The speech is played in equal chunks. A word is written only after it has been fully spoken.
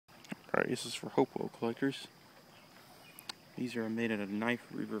Alright, this is for hopewell collectors. These are made out of Knife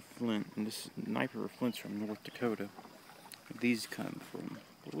River flint, and this Knife River flint's from North Dakota. These come from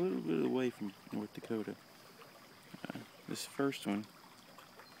a little bit away from North Dakota. This first one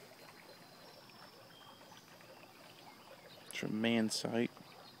is from Man Site.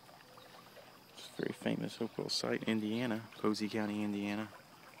 It's a very famous hopewell site, Indiana, Posey County, Indiana.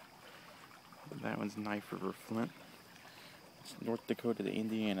 That one's Knife River flint. It's North Dakota to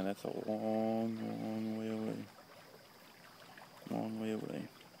Indiana. That's a long, long way away. Long way away.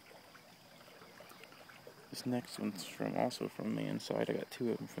 This next one's also from Man Site. I got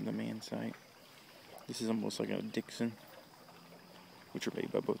two of them from the Man Site. This is almost like a Dixon, which are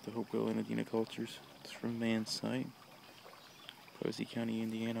made by both the Hopewell and Indiana cultures. It's from Man Site, Posey County,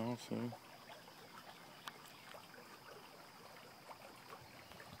 Indiana also.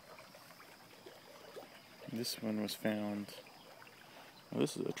 This one was found, well,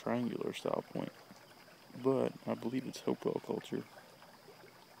 this is a triangular style point, but I believe it's Hopewell culture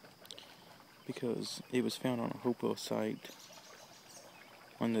because it was found on a Hopewell site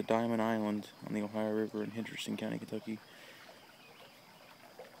on the Diamond Island on the Ohio River in Henderson County, Kentucky.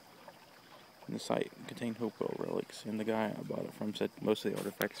 And the site contained Hopewell relics, and the guy I bought it from said most of the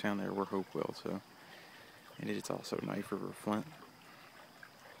artifacts found there were Hopewell, so, and it's also Knife River flint.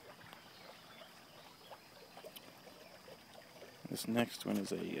 This next one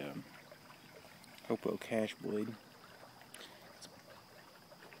is a Hopewell cash blade.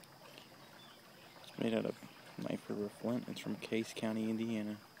 It's made out of Knife River flint. It's from Case County,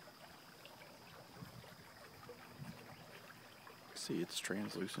 Indiana. See, it's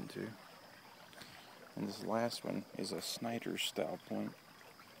translucent too. And this last one is a Snyder style point.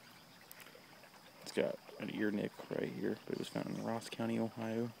 It's got an ear nick right here, but it was found in Ross County,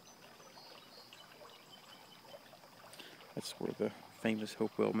 Ohio. That's where the famous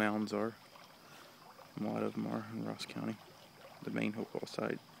Hopewell mounds are. A lot of them are in Ross County, the main Hopewell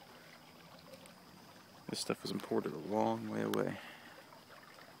site. This stuff was imported a long way away,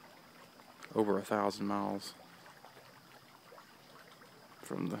 over 1,000 miles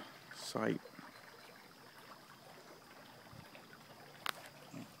from the site.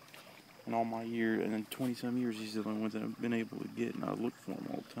 In all my years, and in 20-some years, these are the only ones that I've been able to get, and I look for them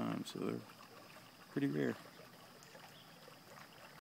all the time, so they're pretty rare.